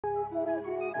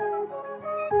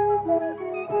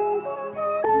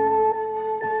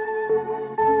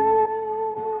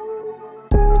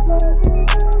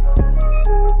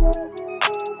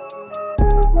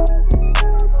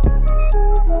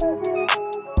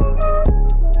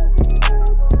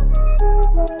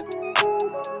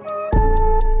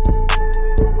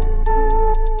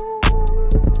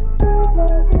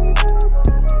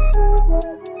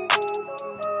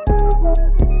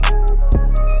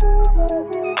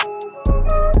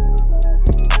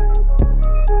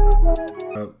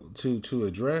To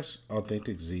address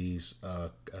Authentic Z's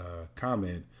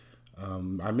comment,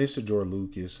 I miss the George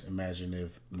Lucas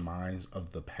imaginative minds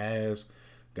of the past,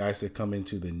 guys that come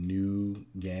into the new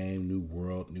game, new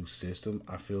world, new system.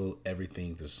 I feel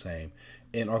everything the same.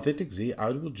 And Authentic Z, I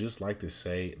would just like to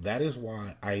say that is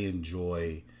why I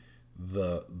enjoy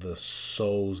the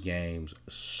Souls games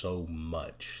so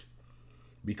much,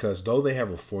 because though they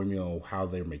have a formula of how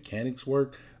their mechanics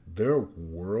work, their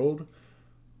world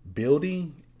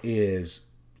building is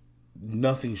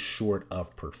nothing short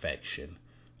of perfection.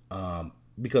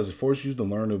 Because it forces you to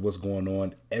learn what's going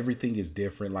on. Everything is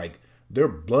different. Like their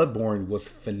Bloodborne was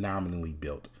phenomenally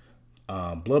built.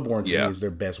 Bloodborne to me is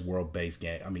their best world-based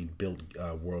game. I mean, built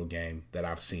world game that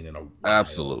I've seen in a while.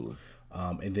 Absolutely.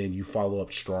 And then you follow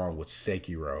up strong with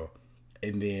Sekiro,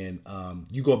 and then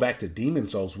you go back to Demon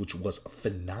Souls, which was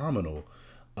phenomenal.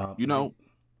 Go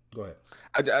ahead.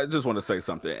 I just want to say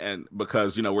something, and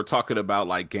because we're talking about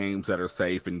like games that are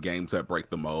safe and games that break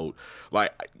the mold.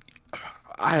 Like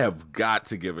I have got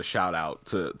to give a shout out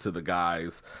to the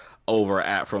guys over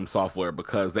at From Software,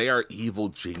 because they are evil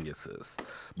geniuses.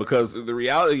 Because the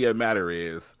reality of the matter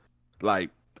is, like,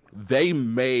 they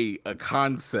made a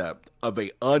concept of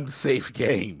a unsafe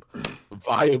game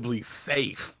viably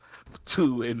safe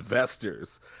to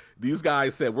investors. These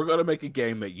guys said, we're going to make a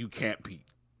game that you can't beat.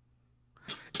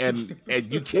 And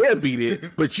you can beat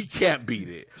it, but you can't beat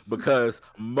it because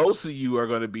most of you are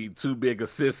going to be too big of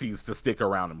sissies to stick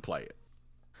around and play it.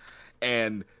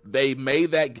 And they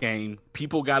made that game.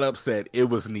 People got upset. It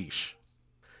was niche.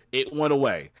 It went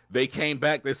away. They came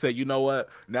back. They said, you know what?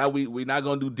 Now we're not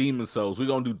going to do Demon Souls. We're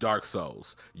going to do Dark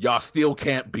Souls. Y'all still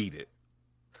can't beat it.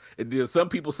 And then some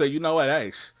people say, you know what?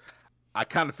 Hey, I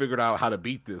kind of figured out how to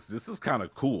beat this. This is kind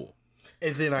of cool.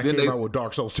 And then I came out with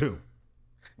Dark Souls 2.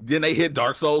 Then they hit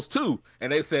Dark Souls 2.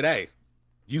 And they said, hey,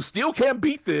 you still can't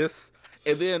beat this.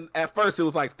 And then at first it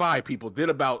was like 5 people. Then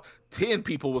about 10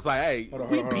 people was like, hey,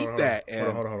 we beat that.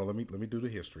 Hold on. Let me do the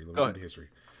history.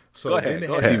 So then they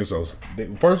had Demon Souls.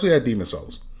 First we had Demon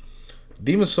Souls.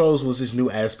 Demon Souls was this new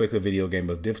aspect of video game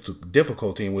of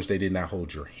difficulty in which they did not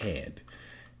hold your hand.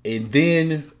 And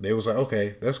then they was like,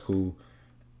 okay, that's cool.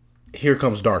 Here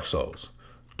comes Dark Souls.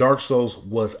 Dark Souls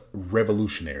was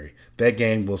revolutionary. That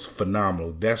game was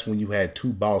phenomenal. That's when you had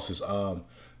 2 bosses.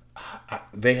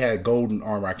 They had golden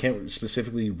armor. I can't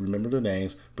specifically remember their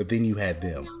names, but then you had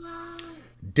them.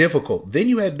 Difficult. Then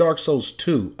you had Dark Souls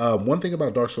 2. One thing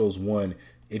about Dark Souls 1,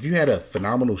 if you had a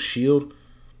phenomenal shield,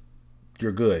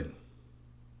 you're good.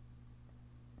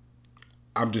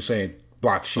 I'm just saying,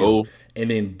 block shield. Oh. And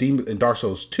then in Dark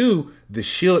Souls 2, the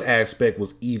shield aspect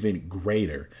was even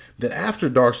greater. Then after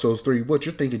Dark Souls 3, what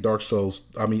you're thinking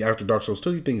after Dark Souls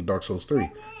 2, you're thinking Dark Souls 3.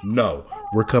 No,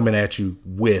 we're coming at you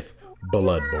with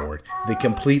Bloodborne. The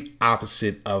complete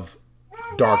opposite of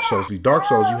Dark Souls. With Dark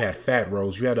Souls, you had fat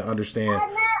rolls. You had to understand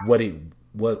what it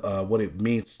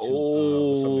means to some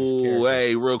of these characters.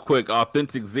 Hey, real quick,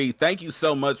 Authentic Z, thank you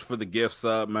so much for the gift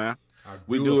sub, man.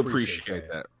 We do appreciate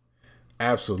that.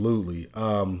 Absolutely.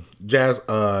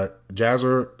 Jazzer,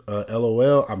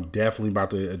 LOL, I'm definitely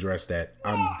about to address that.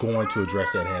 I'm going to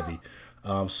address that heavy.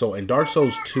 So in Dark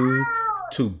Souls 2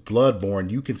 to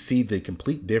Bloodborne, you can see the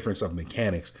complete difference of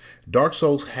mechanics. Dark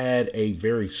Souls had a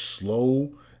very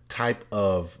slow type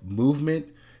of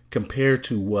movement compared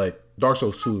to what Dark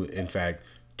Souls 2, in fact,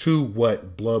 to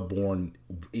what Bloodborne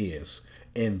is.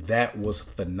 And that was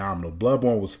phenomenal.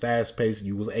 Bloodborne was fast-paced.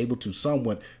 You was able to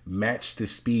somewhat match the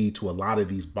speed to a lot of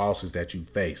these bosses that you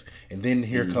face. And then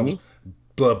here comes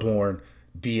Bloodborne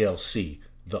DLC,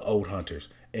 the Old Hunters.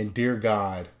 And dear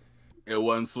God, it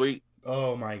wasn't sweet.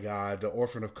 Oh my God, the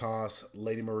Orphan of Kos,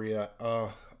 Lady Maria.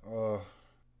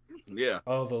 Yeah.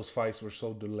 All those fights were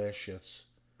so delicious.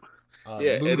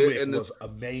 Ludwig was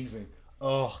amazing.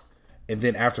 Oh, and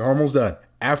then after almost done,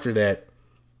 after that,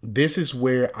 this is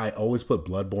where I always put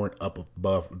Bloodborne up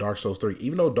above Dark Souls 3.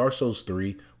 Even though Dark Souls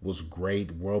 3 was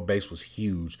great, world base was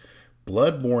huge,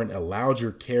 Bloodborne allowed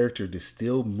your character to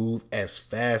still move as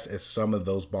fast as some of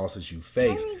those bosses you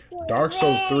face. Dark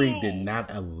Souls 3 did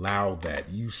not allow that.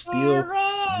 You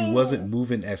wasn't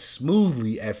moving as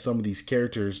smoothly as some of these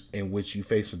characters in which you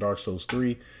face in Dark Souls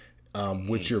 3.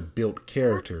 with your built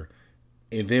character.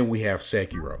 And then we have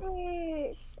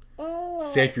Sekiro.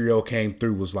 Sekiro came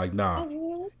through, was like, nah,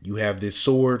 you have this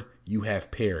sword, you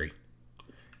have parry.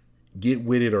 Get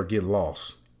with it or get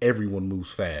lost. Everyone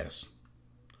moves fast.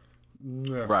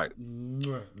 Right.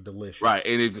 Delicious. Right.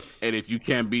 And if you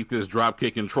can't beat this drop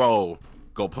kick control,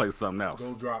 go play something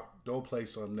else. Go play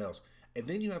something else. And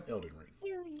then you have Elden Ring.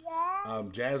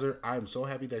 Jazzer, I'm so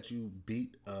happy that you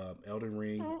beat Elden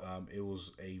Ring. It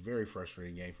was a very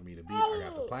frustrating game for me to beat. I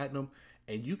got the platinum,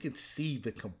 and you can see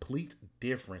the complete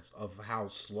difference of how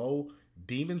slow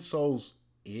Demon Souls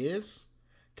is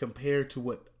compared to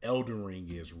what Elden Ring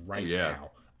is right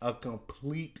now. A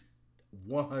complete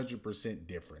 100%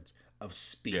 difference of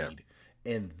speed.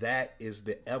 Yeah. And that is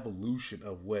the evolution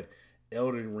of what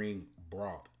Elden Ring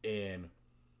brought. And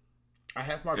I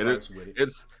have my gripes with it.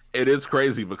 It is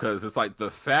crazy because it's like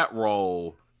the fat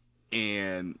roll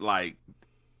in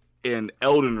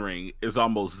Elden Ring is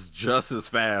almost just as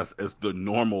fast as the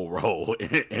normal roll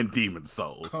in Demon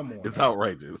Souls. Come on, it's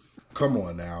outrageous. Come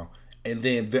on now. And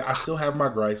then I still have my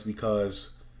gripes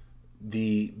because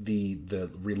the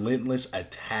relentless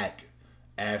attack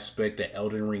aspect that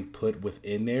Elden Ring put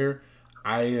within there,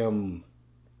 I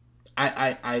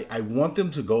want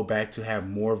them to go back to have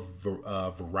more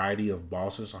variety of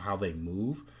bosses on how they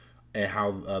move and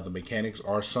how the mechanics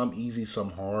are. Some easy,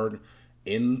 some hard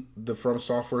in the From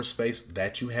Software space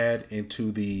that you had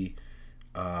into the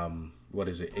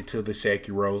into the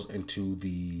Sekiros, into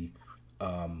the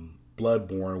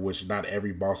Bloodborne, which not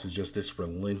every boss is just this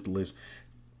relentless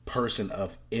person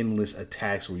of endless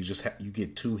attacks where you just you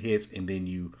get 2 hits and then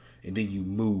you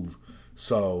move.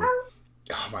 So,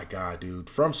 oh my god, dude,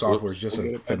 From Software is just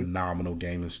a phenomenal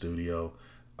gaming studio.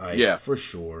 For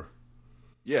sure.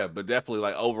 Yeah, but definitely,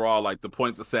 like, overall, like, the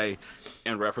point to say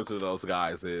in reference to those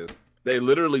guys is they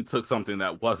literally took something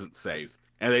that wasn't safe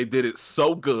and they did it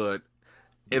so good,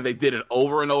 and they did it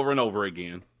over and over and over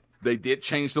again. They did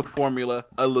change the formula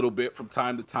a little bit from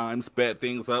time to time, sped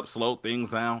things up, slowed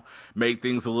things down, made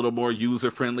things a little more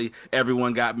user-friendly.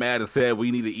 Everyone got mad and said,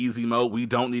 we need an easy mode. We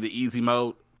don't need an easy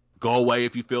mode. Go away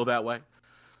if you feel that way.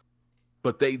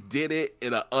 But they did it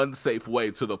in an unsafe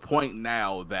way to the point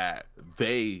now that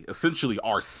they essentially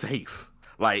are safe.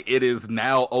 Like, it is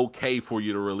now okay for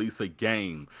you to release a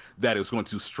game that is going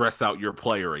to stress out your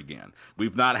player again.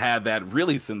 We've not had that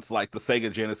really since, like, the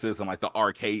Sega Genesis and, like, the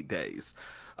arcade days.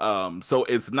 So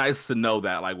it's nice to know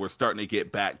that, like, we're starting to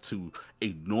get back to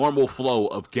a normal flow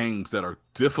of games that are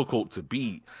difficult to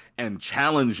beat and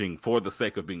challenging for the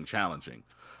sake of being challenging.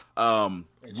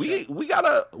 We got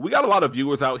a lot of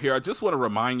viewers out here. I just want to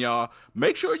remind y'all,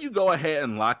 make sure you go ahead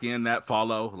and lock in that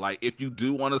follow. Like, if you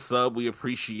do want to sub, we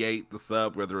appreciate the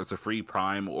sub, whether it's a free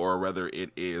Prime or whether it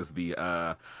is the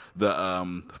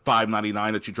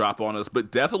 $5.99 that you drop on us.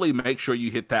 But definitely make sure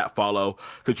you hit that follow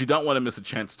because you don't want to miss a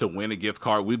chance to win a gift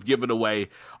card. We've given away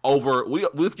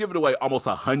we've given away almost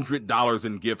 $100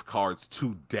 in gift cards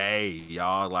today,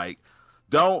 y'all. Like,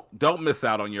 Don't miss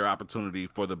out on your opportunity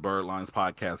for the Birdlines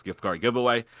Podcast gift card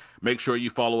giveaway. Make sure you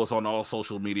follow us on all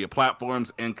social media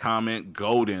platforms and comment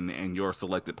Golden in your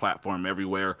selected platform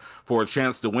everywhere for a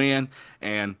chance to win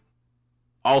and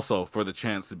also for the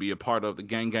chance to be a part of the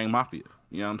Gang Mafia.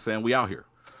 You know what I'm saying? We out here.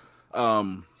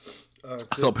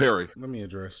 So Perry, let me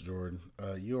address Jordan.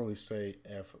 You only say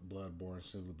F Bloodborne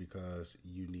simply because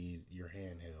you need your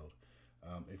handheld.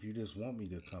 If you just want me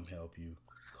to come help you,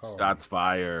 shots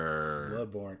fired.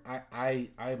 Bloodborne. I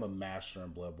am a master in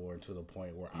Bloodborne to the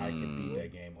point where I can beat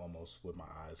that game almost with my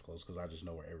eyes closed because I just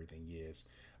know where everything is.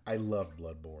 I love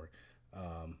Bloodborne.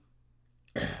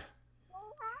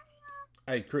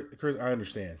 Hey, Chris, I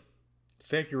understand.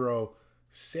 Sekiro,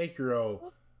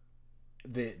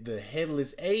 the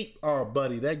headless ape. Oh,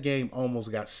 buddy, that game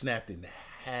almost got snapped in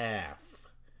half.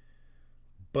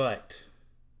 But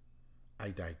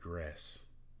I digress.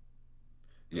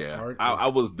 Yeah, I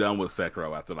was done with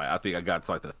Sekiro after, like, I think I got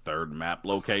to, like, the 3rd map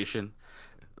location.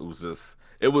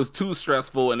 It was too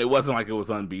stressful, and it wasn't like it was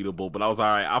unbeatable, but I was all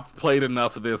right. I've played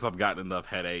enough of this. I've gotten enough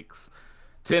headaches.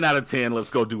 10 out of 10. Let's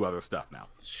go do other stuff now.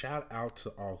 Shout out to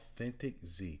Authentic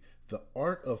Z. The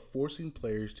art of forcing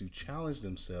players to challenge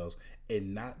themselves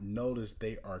and not notice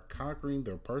they are conquering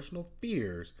their personal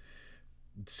fears.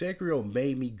 Sekiro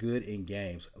made me good in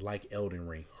games like Elden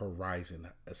Ring, Horizon,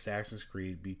 Assassin's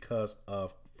Creed because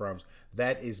of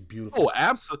that is beautiful.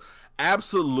 Oh,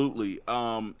 absolutely.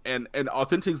 And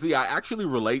Authentic Z, I actually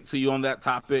relate to you on that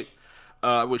topic.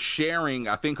 I was sharing,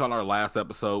 I think on our last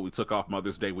episode, we took off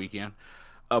Mother's Day weekend,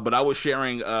 but I was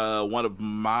sharing one of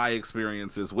my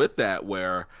experiences with that,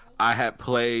 where I had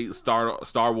played Star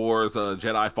Wars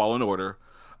Jedi Fallen Order,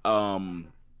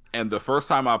 and and the first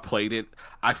time I played it,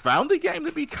 I found the game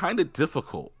to be kind of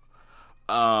difficult.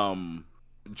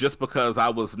 Just because I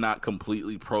was not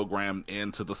completely programmed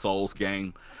into the Souls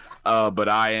game. But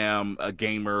I am a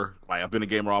gamer. Like, I've been a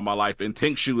gamer all my life, and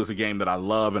Tinkshu is a game that I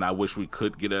love, and I wish we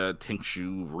could get a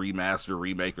Tinkshu remaster,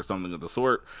 remake, or something of the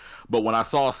sort. But when I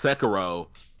saw Sekiro,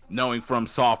 knowing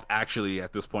FromSoft actually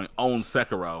at this point owns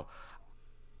Sekiro,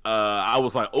 I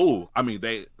was like, oh, I mean,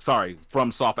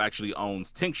 FromSoft actually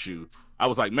owns Tinkshu. I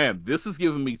was like, man, this is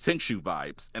giving me Tinkshu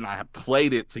vibes, and I have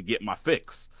played it to get my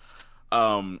fix.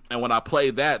 And when I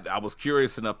played that, I was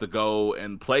curious enough to go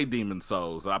and play Demon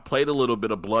Souls. I played a little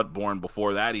bit of Bloodborne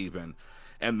before that even.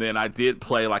 And then I did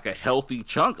play like a healthy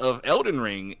chunk of Elden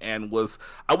Ring, and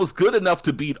I was good enough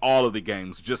to beat all of the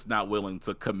games, just not willing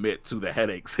to commit to the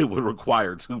headaches it would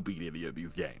require to beat any of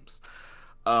these games.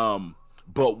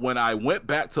 But when I went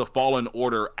back to Fallen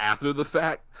Order after the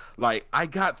fact, like, I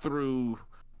got through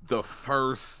the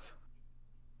first,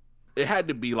 it had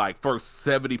to be like first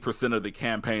 70% of the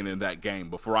campaign in that game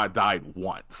before I died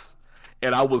once.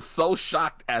 And I was so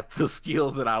shocked at the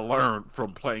skills that I learned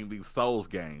from playing these Souls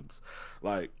games.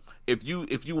 Like, if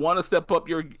you want to step up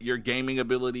your gaming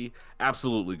ability,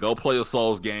 absolutely go play a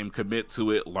Souls game, commit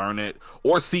to it, learn it.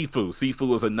 Or Sifu.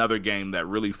 Sifu is another game that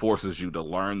really forces you to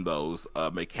learn those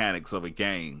mechanics of a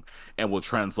game and will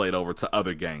translate over to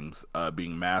other games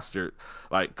being mastered.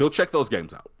 Like, go check those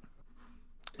games out.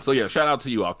 So yeah, shout out to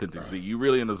you, Authentic Z. You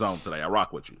really in the zone today. I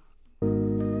rock with you.